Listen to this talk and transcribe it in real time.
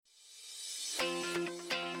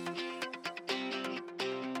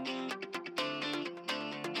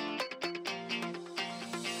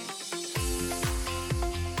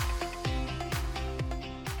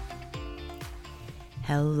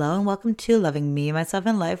Hello and welcome to Loving Me, Myself,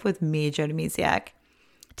 and Life with me, Jody Misiak.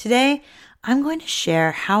 Today, I'm going to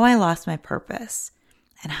share how I lost my purpose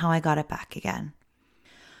and how I got it back again.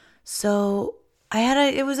 So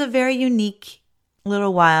it was a very unique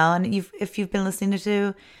little while, and if you've been listening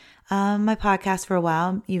to my podcast for a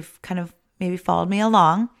while, you've kind of maybe followed me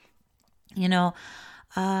along.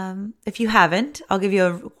 If you haven't, I'll give you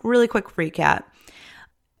a really quick recap.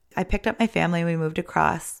 I picked up my family. We moved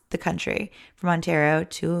across the country from Ontario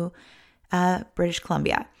to British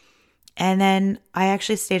Columbia. And then I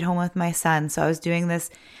actually stayed home with my son. So I was doing this.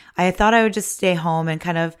 I thought I would just stay home and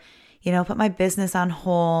kind of, put my business on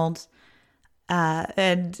hold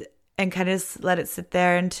and kind of let it sit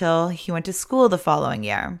there until he went to school the following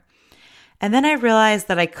year. And then I realized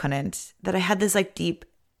that I couldn't, that I had this deep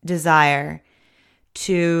desire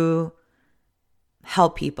to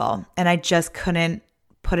help people. And I just couldn't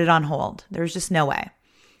put it on hold. There was just no way.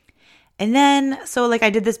 And then, I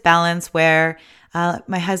did this balance where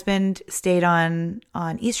my husband stayed on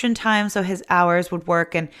Eastern time, so his hours would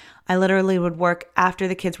work, and I literally would work after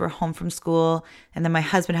the kids were home from school, and then my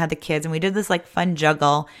husband had the kids, and we did this fun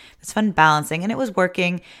juggle, this fun balancing, and it was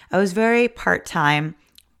working. I was very part-time,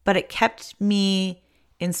 but it kept me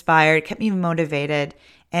inspired, kept me motivated,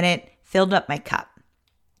 and it filled up my cup.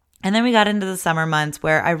 And then we got into the summer months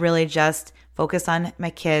where I really just focused on my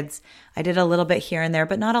kids. I did a little bit here and there,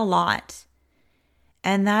 but not a lot.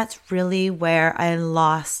 And that's really where I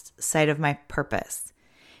lost sight of my purpose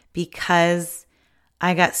because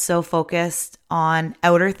I got so focused on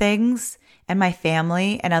outer things and my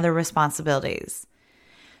family and other responsibilities.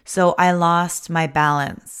 So I lost my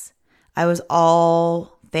balance. I was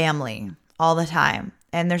all family all the time.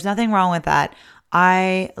 And there's nothing wrong with that.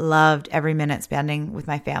 I loved every minute spending with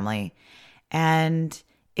my family. And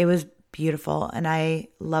it was beautiful. And I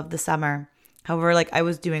loved the summer. However, I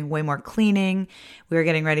was doing way more cleaning. We were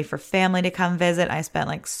getting ready for family to come visit. I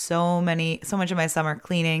spent so much of my summer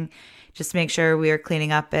cleaning just to make sure we were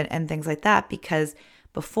cleaning up and things like that. Because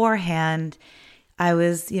beforehand, I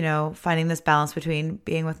was, finding this balance between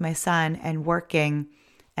being with my son and working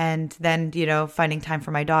and then, finding time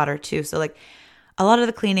for my daughter too. So a lot of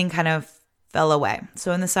the cleaning kind of fell away.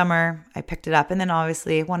 So in the summer, I picked it up. And then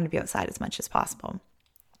obviously I wanted to be outside as much as possible.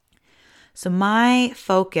 So my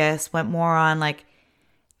focus went more on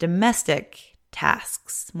domestic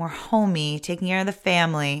tasks, more homey, taking care of the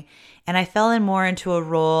family. And I fell in more into a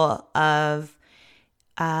role of,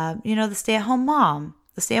 the stay-at-home mom,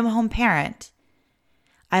 the stay-at-home parent.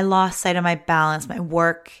 I lost sight of my balance, my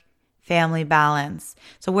work-family balance.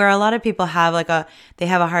 So where a lot of people have they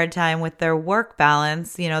have a hard time with their work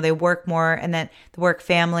balance, they work more and then the work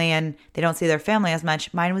family and they don't see their family as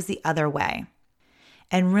much. Mine was the other way.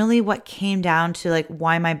 And really what came down to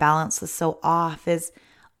why my balance was so off is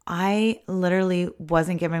I literally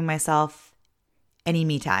wasn't giving myself any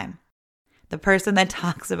me time. The person that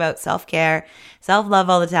talks about self-care, self-love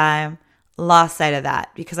all the time, lost sight of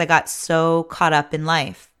that because I got so caught up in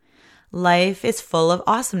life. Life is full of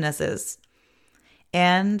awesomenesses.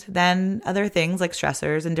 And then other things like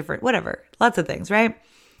stressors and different, whatever, lots of things, right?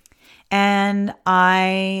 And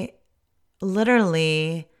I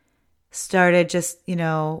literally started just,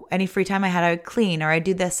 any free time I had, I would clean or I'd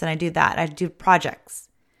do this and I'd do that. I'd do projects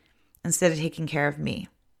instead of taking care of me.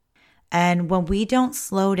 And when we don't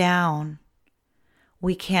slow down,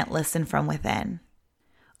 we can't listen from within.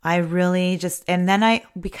 I really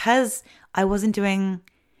because I wasn't doing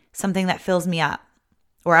something that fills me up,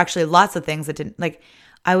 or actually lots of things that didn't,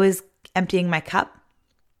 I was emptying my cup.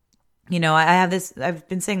 I've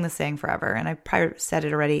been saying this saying forever, and I probably said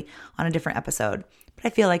it already on a different episode, but I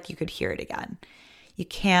feel like you could hear it again. You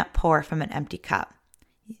can't pour from an empty cup.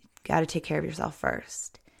 You got to take care of yourself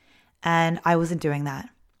first. And I wasn't doing that.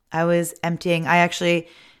 I was emptying. I actually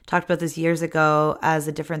talked about this years ago as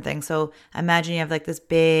a different thing. So imagine you have this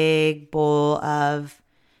big bowl of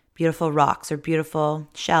beautiful rocks or beautiful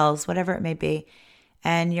shells, whatever it may be,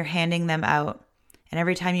 and you're handing them out. And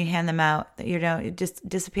every time you hand them out, you're just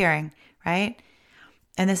disappearing, right?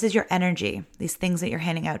 And this is your energy, these things that you're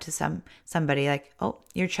handing out to somebody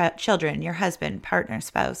your children, your husband, partner,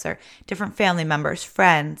 spouse, or different family members,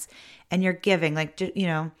 friends, and you're giving,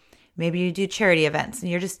 maybe you do charity events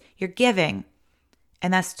and you're giving,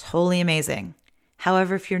 and that's totally amazing.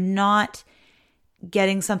 However, if you're not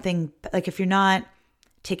getting something, if you're not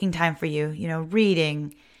taking time for you,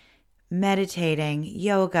 reading, meditating,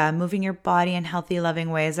 yoga, moving your body in healthy, loving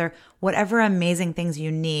ways, or whatever amazing things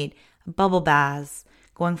you need, bubble baths,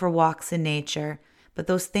 going for walks in nature, but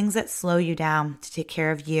those things that slow you down to take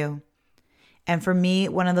care of you. And for me,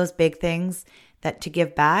 one of those big things that to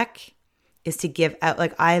give back is to give out.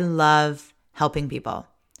 I love helping people.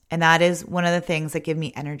 And that is one of the things that give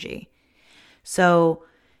me energy. So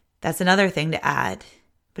that's another thing to add.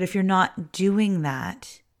 But if you're not doing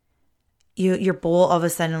that, your bowl all of a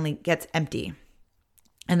sudden gets empty.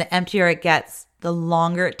 And the emptier it gets, the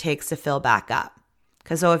longer it takes to fill back up.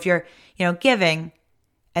 Because so if you're, giving,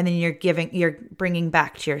 and then you're bringing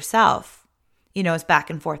back to yourself, it's back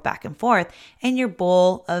and forth, and your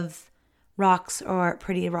bowl of rocks or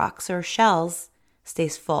pretty rocks or shells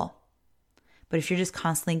stays full. But if you're just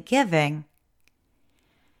constantly giving,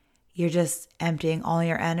 you're just emptying all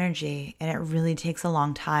your energy, and it really takes a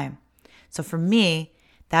long time. So for me,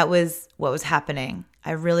 that was what was happening.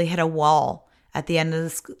 I really hit a wall at the end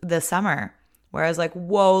of the summer where I was like,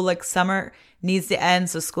 whoa, like summer needs to end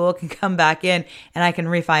so school can come back in and I can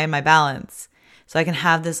refine my balance. So I can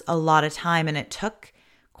have this a lot of time. And it took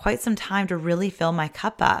quite some time to really fill my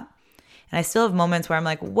cup up. And I still have moments where I'm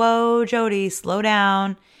like, whoa, Jody, slow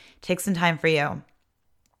down. Take some time for you.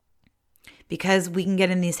 Because we can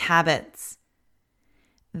get in these habits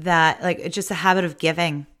that it's just a habit of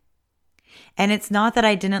giving. And it's not that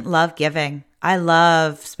I didn't love giving. I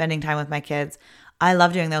love spending time with my kids. I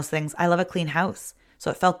love doing those things. I love a clean house.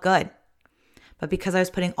 So it felt good. But because I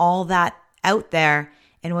was putting all that out there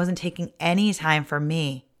and wasn't taking any time for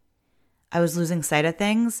me, I was losing sight of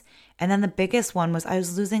things. And then the biggest one was I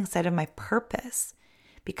was losing sight of my purpose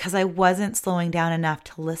because I wasn't slowing down enough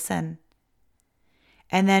to listen.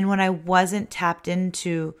 And then when I wasn't tapped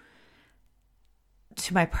into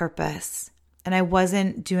my purpose and I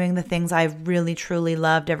wasn't doing the things I really, truly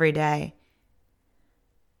loved every day,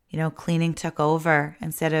 cleaning took over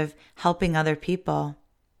instead of helping other people.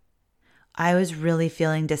 I was really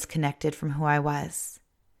feeling disconnected from who I was.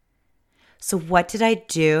 So what did I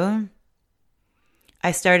do?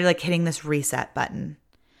 I started hitting this reset button.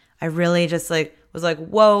 I really just was like,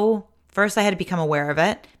 whoa. First, I had to become aware of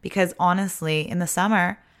it because honestly, in the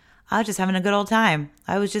summer, I was just having a good old time.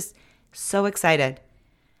 I was just so excited.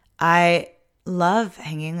 I love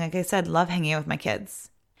hanging, like I said, love hanging out with my kids.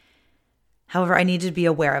 However, I needed to be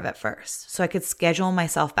aware of it first so I could schedule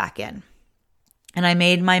myself back in. And I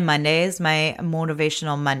made my Mondays my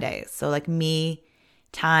motivational Mondays. So me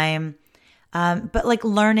time, but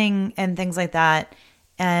learning and things like that.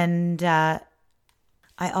 And I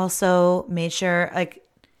also made sure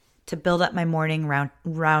to build up my morning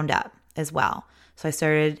roundup as well. So I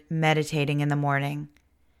started meditating in the morning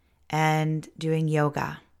and doing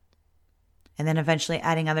yoga. And then eventually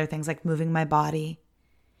adding other things like moving my body,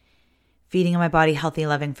 feeding my body healthy,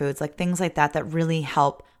 loving foods, things like that really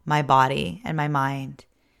help my body and my mind.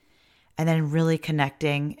 And then really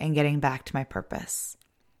connecting and getting back to my purpose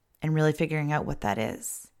and really figuring out what that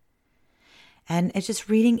is. And it's just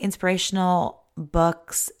reading inspirational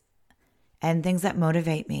books and things that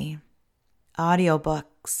motivate me,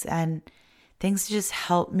 audiobooks and things to just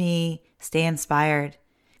help me stay inspired.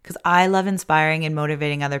 Because I love inspiring and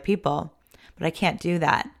motivating other people, but I can't do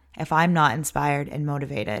that if I'm not inspired and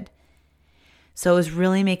motivated. So it was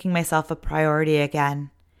really making myself a priority again,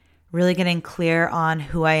 really getting clear on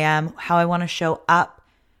who I am, how I want to show up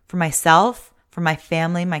for myself, for my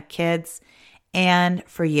family, my kids, and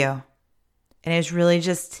for you. And it was really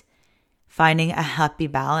just finding a happy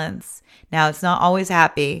balance. Now, it's not always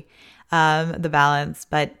happy, the balance,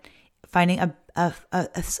 but finding a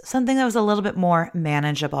something that was a little bit more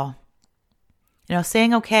manageable.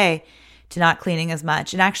 Saying okay to not cleaning as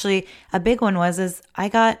much. And actually, a big one is I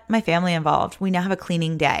got my family involved. We now have a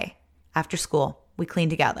cleaning day after school. We clean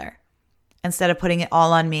together instead of putting it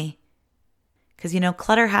all on me. Because,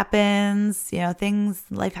 clutter happens,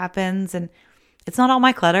 life happens, and it's not all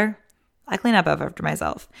my clutter. I clean up after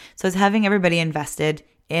myself. So it's having everybody invested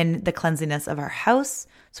in the cleanliness of our house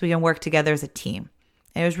so we can work together as a team.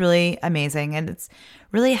 It was really amazing. And it's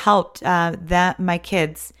really helped that my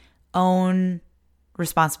kids own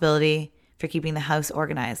responsibility for keeping the house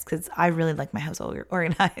organized because I really like my house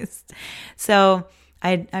organized. So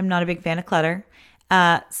I'm not a big fan of clutter.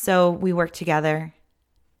 So we work together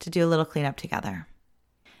to do a little cleanup together.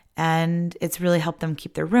 And it's really helped them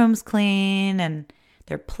keep their rooms clean and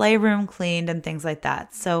their playroom cleaned and things like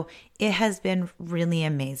that. So it has been really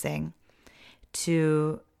amazing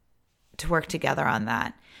to work together on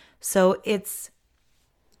that. So it's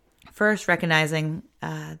first recognizing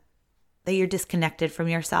that you're disconnected from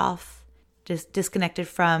yourself, just disconnected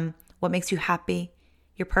from what makes you happy,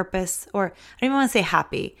 your purpose, or I don't even want to say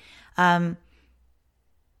happy,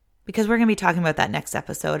 because we're going to be talking about that next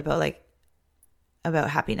episode about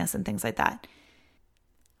happiness and things like that.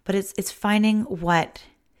 But it's finding what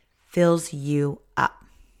fills you up.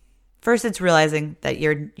 First, it's realizing that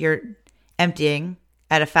you're emptying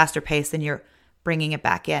at a faster pace than you're bringing it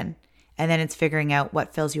back in. And then it's figuring out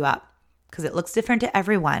what fills you up because it looks different to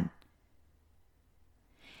everyone.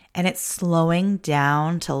 And it's slowing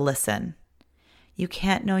down to listen. You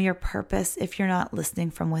can't know your purpose if you're not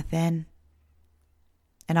listening from within.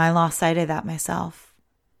 And I lost sight of that myself.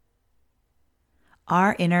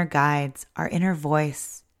 Our inner guides, our inner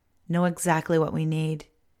voice, know exactly what we need.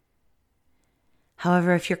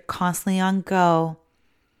 However, if you're constantly on go,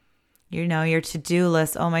 your to-do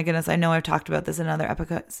list, oh my goodness, I know I've talked about this in another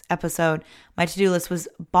episode. My to-do list was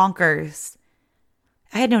bonkers.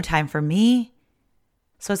 I had no time for me.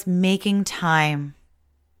 So it's making time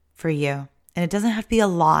for you. And it doesn't have to be a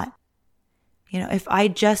lot. If I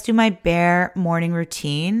just do my bare morning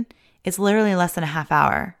routine, it's literally less than a half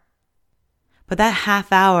hour. But that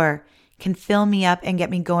half hour can fill me up and get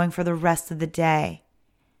me going for the rest of the day.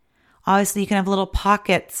 Obviously, you can have little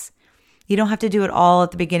pockets. You don't have to do it all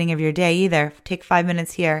at the beginning of your day either. Take 5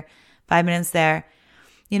 minutes here, 5 minutes there.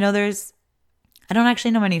 I don't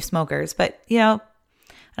actually know many smokers, but,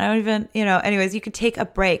 I don't even, anyways, you could take a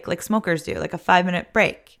break like smokers do, like a 5-minute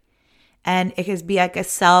break. And it could be like a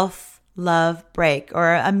self-love break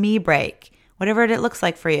or a me break, whatever it looks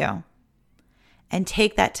like for you. And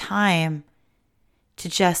take that time to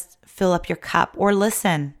just fill up your cup or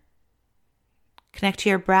listen. Connect to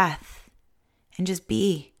your breath and just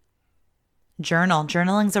be. Journal.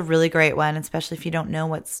 Journaling's a really great one, especially if you don't know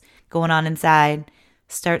what's going on inside.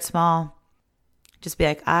 Start small. Just be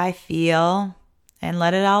like, I feel, and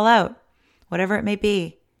let it all out, whatever it may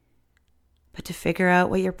be. But to figure out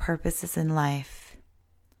what your purpose is in life,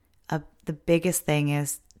 the biggest thing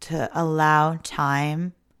is to allow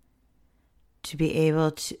time to be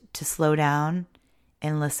able to slow down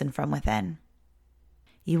and listen from within.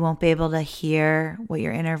 You won't be able to hear what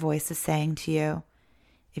your inner voice is saying to you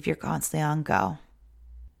if you're constantly on go.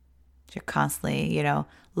 If you're constantly,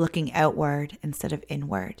 looking outward instead of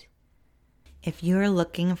inward. If you're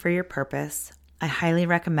looking for your purpose, I highly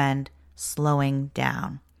recommend slowing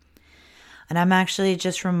down. And I'm actually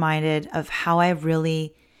just reminded of how I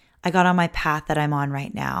got on my path that I'm on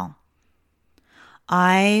right now.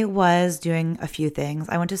 I was doing a few things.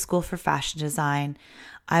 I went to school for fashion design.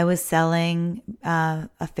 I was selling a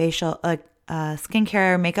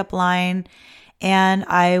skincare makeup line, and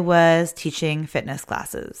I was teaching fitness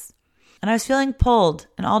classes. And I was feeling pulled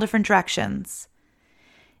in all different directions.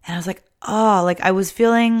 And I was like, I was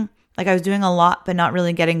feeling like I was doing a lot, but not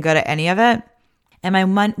really getting good at any of it. And my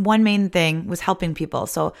one main thing was helping people.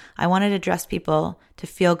 So I wanted to dress people to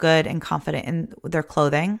feel good and confident in their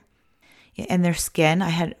clothing and their skin. I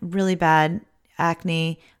had really bad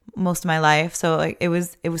acne most of my life. So it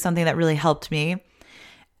was something that really helped me.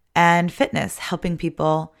 And fitness, helping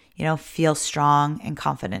people, feel strong and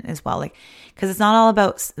confident as well. Because it's not all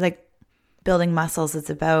about building muscles.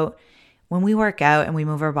 It's about when we work out and we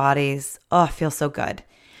move our bodies, it feels so good.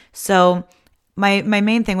 So my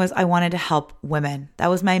main thing was I wanted to help women. That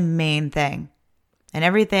was my main thing. And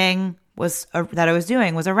everything that I was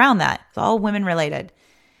doing was around that. It's all women related.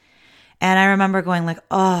 And I remember going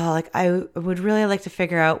I would really like to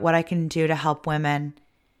figure out what I can do to help women.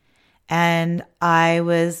 And I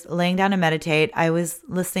was laying down to meditate. I was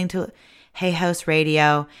listening to Hay House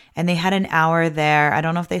Radio, and they had an hour there. I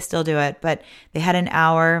don't know if they still do it, but they had an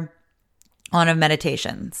hour on of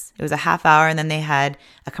meditations. It was a half hour, and then they had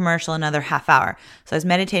a commercial, another half hour. So I was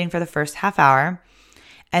meditating for the first half hour,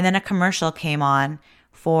 and then a commercial came on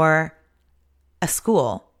for a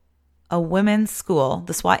school, a women's school,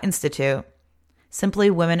 the SWAT Institute, Simply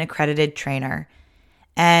Women Accredited Trainer,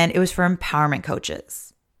 and it was for empowerment coaches.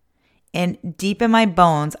 And deep in my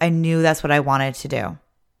bones, I knew that's what I wanted to do.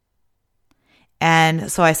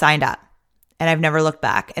 And so I signed up, and I've never looked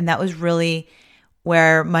back. And that was really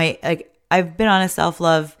where I've been on a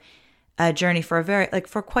self-love journey for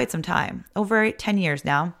for quite some time, over 10 years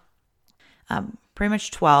now, pretty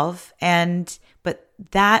much 12. But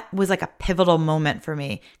that was like a pivotal moment for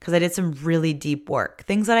me because I did some really deep work,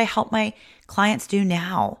 things that I help my clients do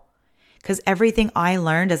now. Because everything I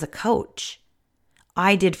learned as a coach,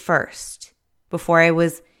 I did first before I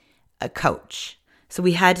was a coach. So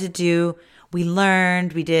we did,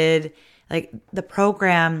 the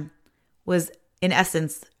program was in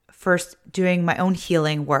essence first doing my own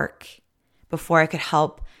healing work before I could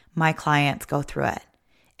help my clients go through it.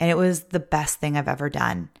 And it was the best thing I've ever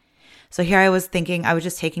done. So here I was thinking I was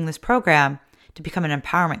just taking this program to become an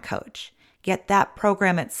empowerment coach. Yet that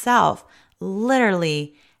program itself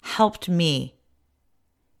literally helped me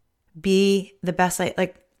be the best.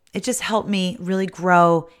 It just helped me really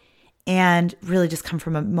grow and really just come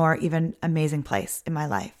from a more even amazing place in my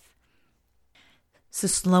life. So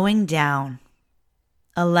slowing down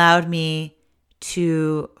allowed me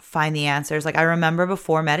to find the answers. Like I remember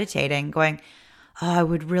before meditating going, oh, I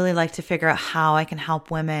would really like to figure out how I can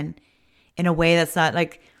help women in a way that's not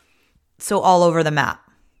like so all over the map.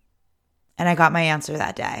 And I got my answer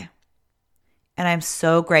that day. And I'm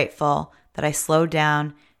so grateful that I slowed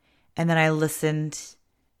down and then I listened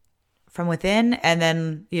from within and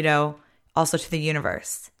then, also to the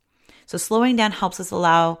universe. So slowing down helps us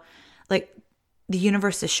allow like the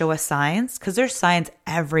universe to show us signs, because there's signs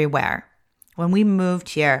everywhere. When we moved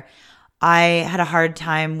here, I had a hard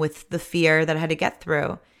time with the fear that I had to get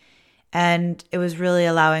through. And it was really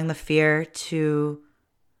allowing the fear to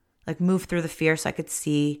like move through the fear so I could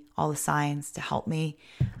see all the signs to help me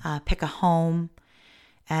pick a home.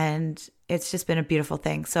 And it's just been a beautiful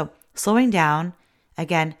thing. So slowing down,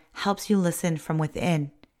 again, helps you listen from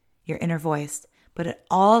within your inner voice, but it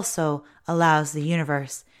also allows the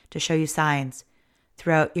universe to show you signs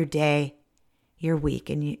throughout your day, your week,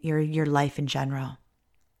 and your life in general.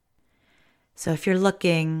 So if you're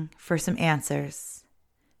looking for some answers,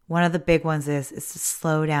 one of the big ones is to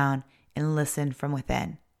slow down and listen from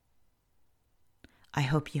within. I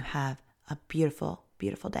hope you have a beautiful,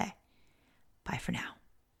 beautiful day. Bye for now.